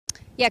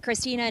Yeah,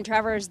 Christina and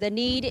Travers, the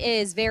need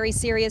is very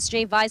serious.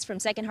 Jay Weiss from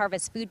Second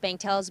Harvest Food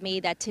Bank tells me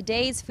that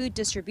today's food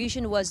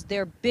distribution was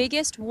their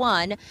biggest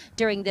one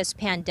during this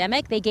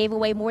pandemic. They gave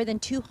away more than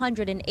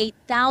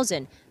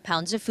 208,000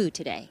 pounds of food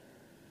today.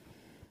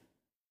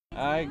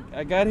 I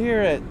got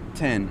here at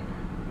 10.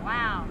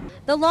 Wow.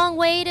 The long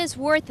wait is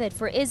worth it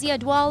for Izzy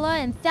Adwala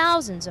and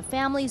thousands of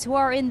families who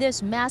are in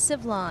this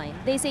massive line.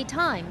 They say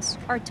times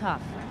are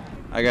tough.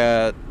 I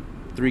got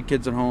 3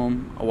 kids at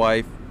home, a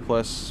wife,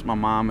 plus my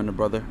mom and a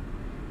brother.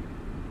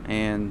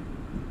 And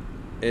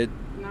a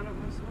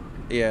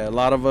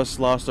lot of us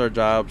lost our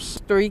jobs.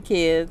 3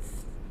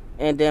 kids,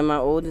 and then my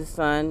oldest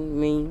son,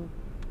 me,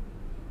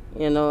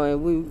 and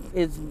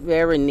it's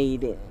very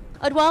needed.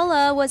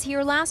 Adwala was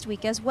here last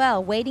week as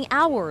well, waiting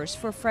hours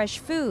for fresh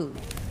food.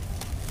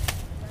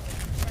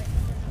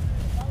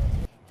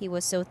 He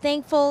was so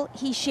thankful,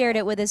 he shared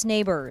it with his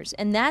neighbors,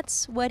 and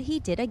that's what he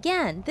did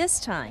again this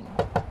time.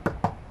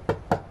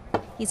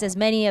 He says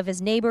many of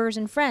his neighbors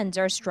and friends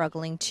are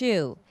struggling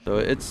too. So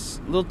it's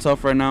a little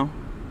tough right now,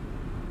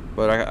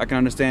 but I can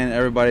understand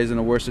everybody's in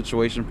a worse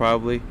situation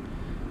probably.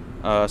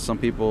 Some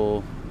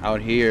people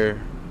out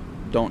here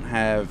don't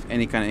have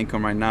any kind of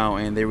income right now,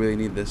 and they really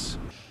need this.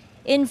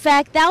 In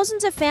fact,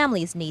 thousands of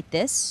families need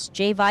this.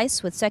 Jay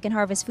Weiss with Second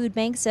Harvest Food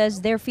Bank says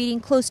they're feeding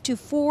close to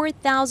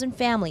 4,000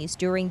 families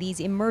during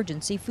these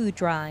emergency food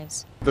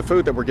drives. The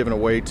food that we're giving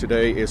away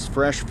today is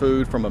fresh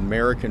food from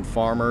American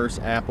farmers,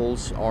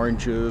 apples,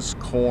 oranges,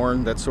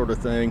 corn, that sort of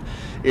thing.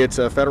 It's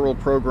a federal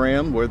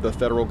program where the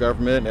federal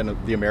government and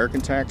the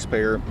American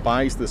taxpayer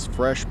buys this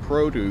fresh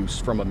produce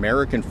from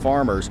American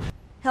farmers.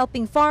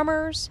 Helping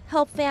farmers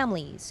help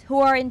families,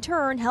 who are in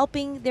turn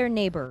helping their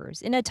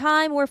neighbors. In a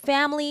time where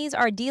families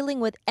are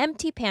dealing with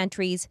empty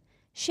pantries,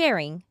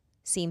 sharing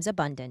seems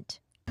abundant.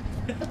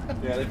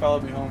 Yeah, they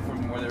followed me home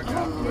from where they were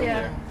camping right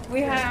there. We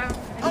have.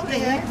 Oh, they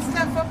had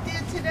stuff up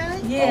there today?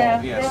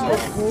 Yeah, Oh, yeah, that so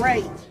was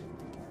great.